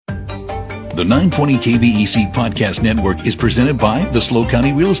The 920 KVEC Podcast Network is presented by the SLO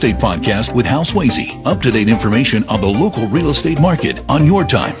County Real Estate Podcast with Hal Swayze. Up-to-date information on the local real estate market on your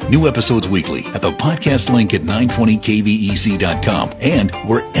time. New episodes weekly at the podcast link at 920kvec.com and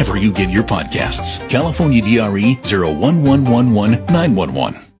wherever you get your podcasts. California DRE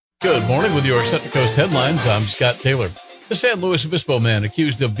 01111-911. Good morning with your Central Coast headlines. I'm Scott Taylor. The San Luis Obispo man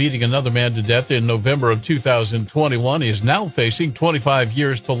accused of beating another man to death in November of 2021 is now facing 25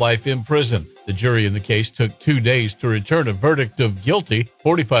 years to life in prison. The jury in the case took 2 days to return a verdict of guilty.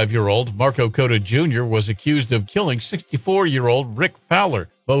 45-year-old Marco Cota Jr. was accused of killing 64-year-old Rick Fowler.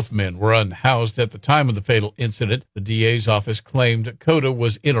 Both men were unhoused at the time of the fatal incident. The DA's office claimed Cota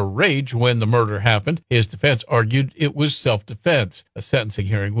was in a rage when the murder happened. His defense argued it was self-defense. A sentencing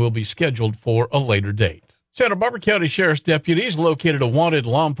hearing will be scheduled for a later date. Santa Barbara County Sheriff's deputies located a wanted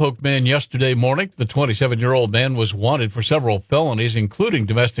Lompoc man yesterday morning. The 27-year-old man was wanted for several felonies, including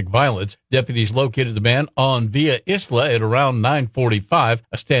domestic violence. Deputies located the man on Via Isla at around 9:45.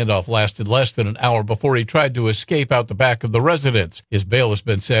 A standoff lasted less than an hour before he tried to escape out the back of the residence. His bail has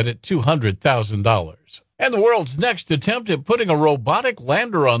been set at $200,000. And the world's next attempt at putting a robotic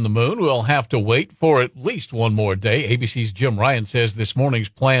lander on the moon will have to wait for at least one more day. ABC's Jim Ryan says this morning's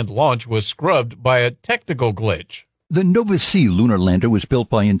planned launch was scrubbed by a technical glitch. The Nova C lunar lander was built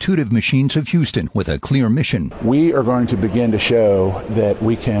by Intuitive Machines of Houston with a clear mission. We are going to begin to show that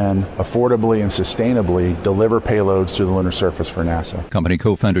we can affordably and sustainably deliver payloads to the lunar surface for NASA. Company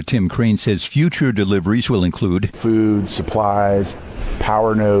co-founder Tim Crane says future deliveries will include food, supplies,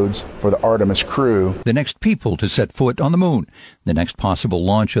 power nodes for the Artemis crew. The next people to set foot on the moon. The next possible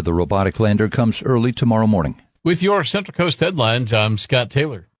launch of the robotic lander comes early tomorrow morning. With your Central Coast headlines, I'm Scott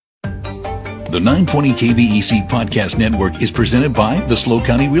Taylor. The 920 KVEC Podcast Network is presented by the SLO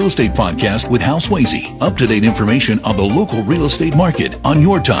County Real Estate Podcast with Hal Swayze. Up-to-date information on the local real estate market on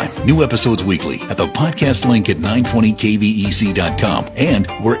your time. New episodes weekly at the podcast link at 920kvec.com and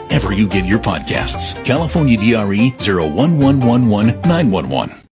wherever you get your podcasts. California DRE 01111-911.